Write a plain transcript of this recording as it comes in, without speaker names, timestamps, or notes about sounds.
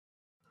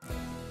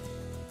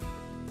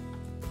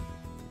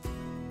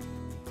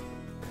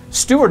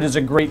Stewart is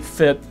a great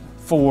fit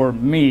for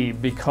me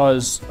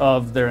because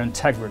of their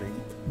integrity,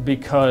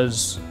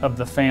 because of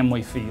the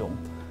family feel.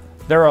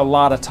 There are a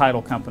lot of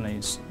title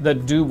companies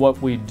that do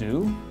what we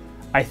do.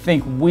 I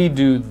think we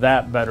do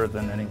that better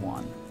than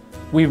anyone.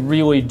 We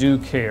really do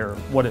care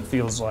what it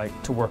feels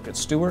like to work at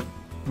Stewart.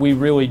 We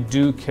really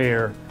do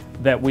care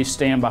that we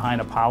stand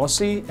behind a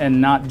policy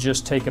and not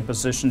just take a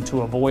position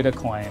to avoid a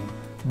claim,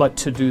 but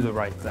to do the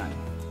right thing.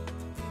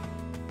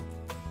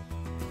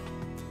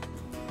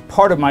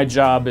 Part of my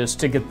job is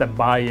to get the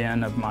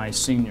buy-in of my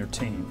senior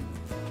team.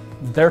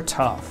 They're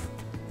tough.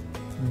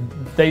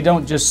 They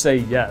don't just say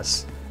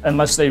yes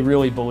unless they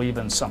really believe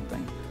in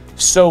something.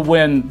 So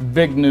when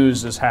big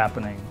news is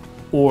happening,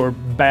 or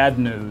bad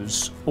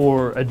news,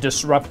 or a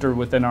disruptor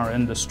within our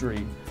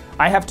industry,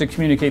 I have to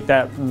communicate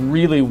that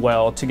really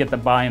well to get the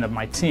buy-in of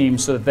my team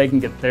so that they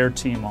can get their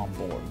team on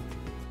board.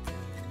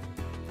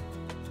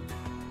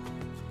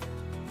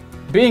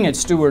 Being at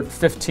Stewart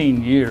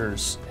 15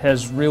 years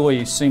has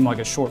really seemed like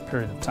a short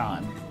period of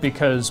time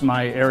because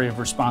my area of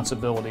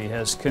responsibility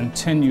has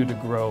continued to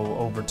grow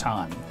over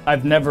time.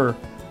 I've never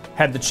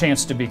had the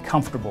chance to be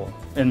comfortable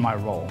in my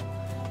role.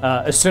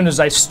 As soon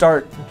as I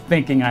start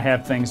thinking I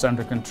have things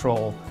under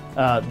control,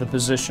 the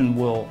position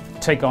will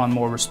take on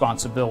more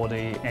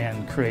responsibility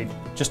and create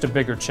just a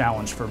bigger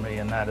challenge for me,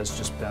 and that has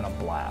just been a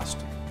blast.